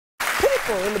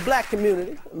people in the black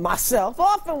community, myself,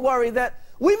 often worry that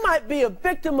we might be a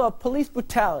victim of police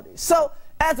brutality. So,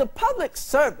 as a public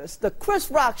service, the Chris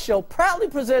Rock Show proudly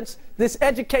presents this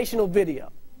educational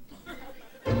video.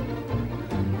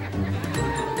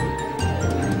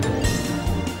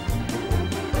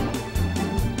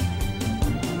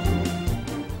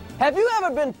 Have you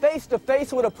ever been face to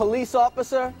face with a police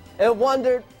officer and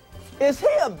wondered, is he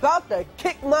about to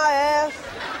kick my ass?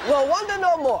 Well, wonder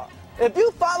no more. If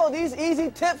you follow these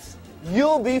easy tips,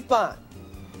 you'll be fine.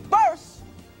 First,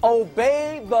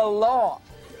 obey the law.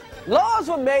 Laws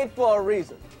were made for a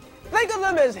reason. Think of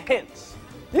them as hints.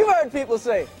 You've heard people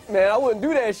say, man, I wouldn't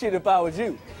do that shit if I was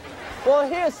you. Well,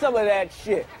 here's some of that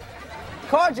shit.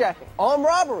 Carjacking, armed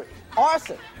robbery,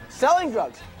 arson, selling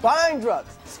drugs, buying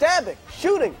drugs, stabbing,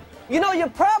 shooting. You know, you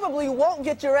probably won't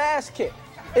get your ass kicked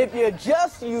if you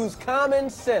just use common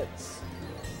sense.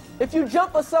 If you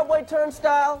jump a subway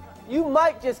turnstile, you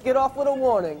might just get off with a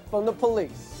warning from the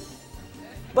police.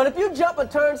 But if you jump a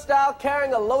turnstile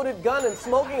carrying a loaded gun and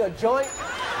smoking a joint,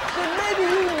 then maybe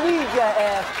you need your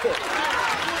ass kicked.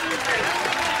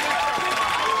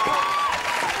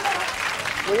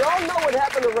 We all know what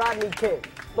happened to Rodney King,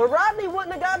 but Rodney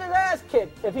wouldn't have gotten his ass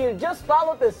kicked if he had just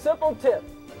followed this simple tip.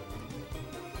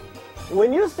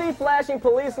 When you see flashing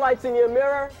police lights in your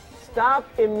mirror, stop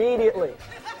immediately.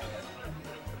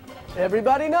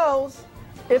 Everybody knows,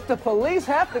 if the police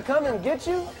have to come and get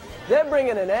you, they're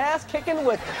bringing an ass kicking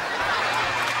with them.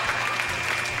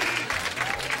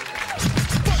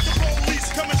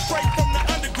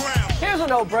 Here's a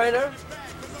no-brainer.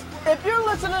 If you're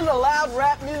listening to loud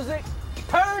rap music,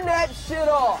 turn that shit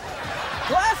off.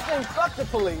 Blasting "fuck the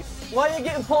police" while you're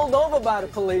getting pulled over by the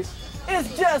police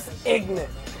is just ignorant.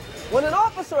 When an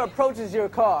officer approaches your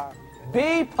car,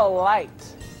 be polite.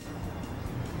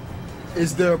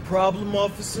 Is there a problem,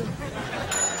 officer?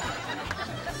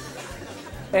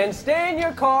 And stay in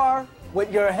your car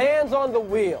with your hands on the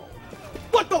wheel.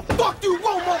 What the fuck you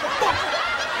want, motherfucker?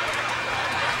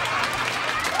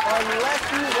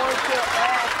 Unless you want your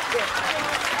ass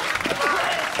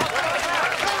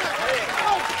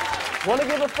kicked. Want to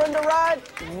give a friend a ride?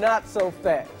 Not so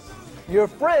fast. Your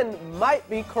friend might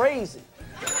be crazy.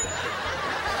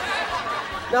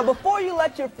 Now, before you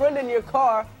let your friend in your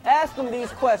car, ask them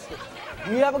these questions.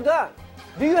 Do you have a gun?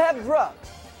 Do you have drugs?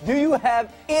 Do you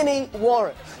have any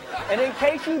warrants? And in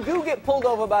case you do get pulled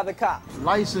over by the cops,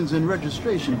 License and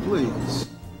registration, please.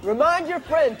 remind your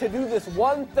friend to do this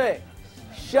one thing.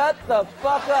 Shut the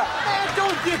fuck up. Man,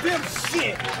 don't give him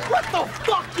shit. What the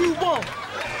fuck you want?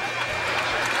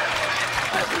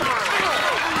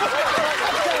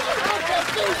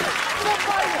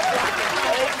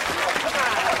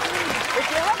 If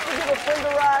you have to give a friend a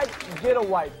ride, get a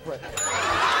white friend.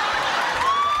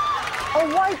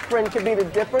 A white friend can be the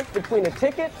difference between a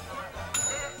ticket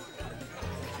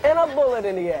and a bullet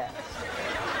in the ass.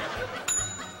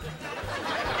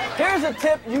 Here's a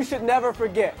tip you should never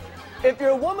forget. If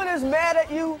your woman is mad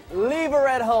at you, leave her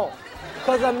at home.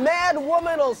 Because a mad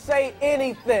woman will say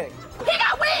anything. He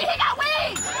got weed! He got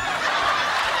weed!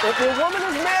 If your woman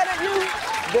is mad at you,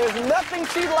 there's nothing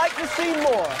she'd like to see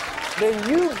more than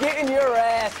you getting your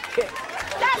ass kicked.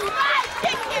 That's right!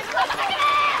 Kick his motherfucking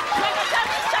ass!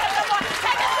 Shut up no more!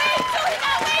 Take his weed too! He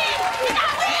got weed! He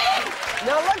got weed!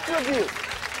 Now let's review.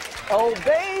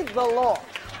 Obey the law.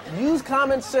 Use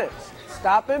common sense.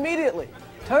 Stop immediately.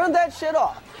 Turn that shit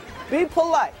off. Be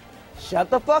polite. Shut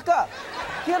the fuck up.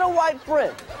 Get a white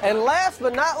friend. And last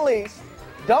but not least,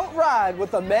 don't ride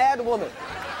with a mad woman.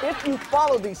 If you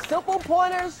follow these simple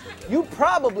pointers, you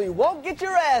probably won't get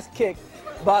your ass kicked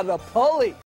by the police.